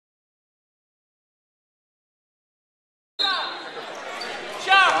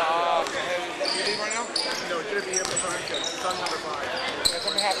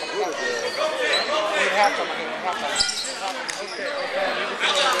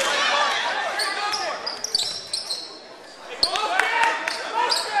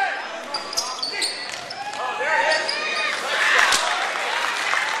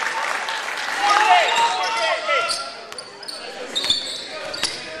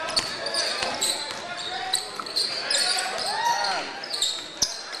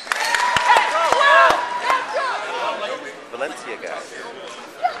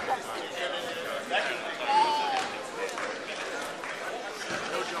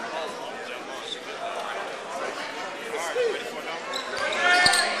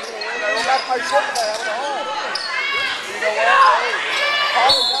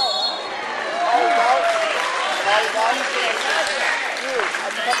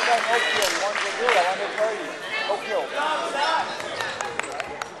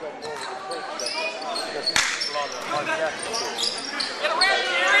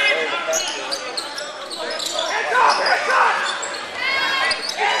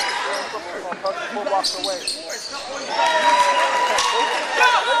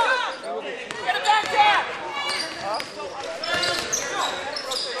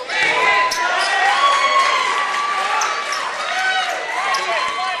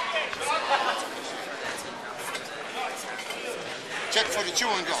Check for the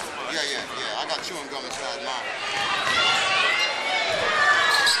chewing gum. Yeah. I got chewing gum inside mine.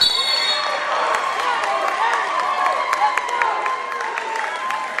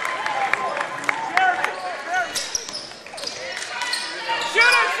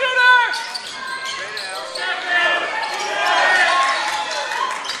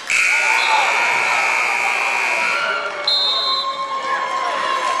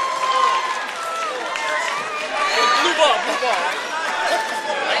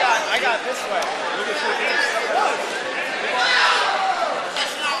 I got this way. Look at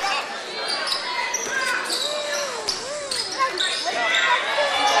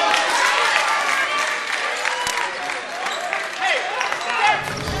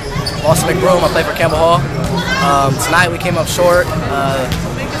Austin McBroom, I play for Campbell Hall. Tonight we came up short.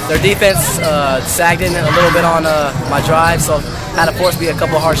 Their defense sagged in a little bit on my drive, so had to force me a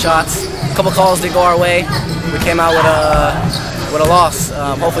couple of hard shots. A couple calls didn't go our way. We came out with a loss.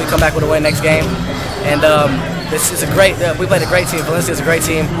 Hopefully come back with a win next game. And this is a great, we played a great team. Valencia is a great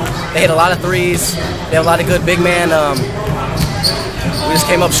team. They hit a lot of threes. They have a lot of good big men. We just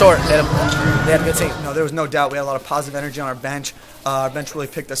came up short. They had a good team. No, there was no doubt we had a lot of positive energy on our bench. Our bench really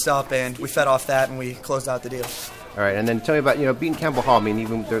picked us up, and we fed off that, and we closed out the deal. All right, and then tell me about, beating Campbell Hall. I mean,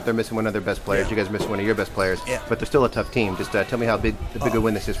 even they're missing one of their best players. Yeah. You guys missing one of your best players. Yeah. But they're still a tough team. Just tell me how big a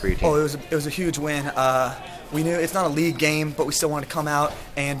win this is for your team. Oh, it was a huge win. We knew it's not a league game, but we still wanted to come out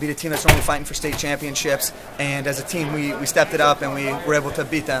and beat a team that's only fighting for state championships. And as a team, we stepped it up, and we were able to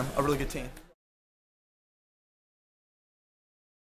beat them, a really good team.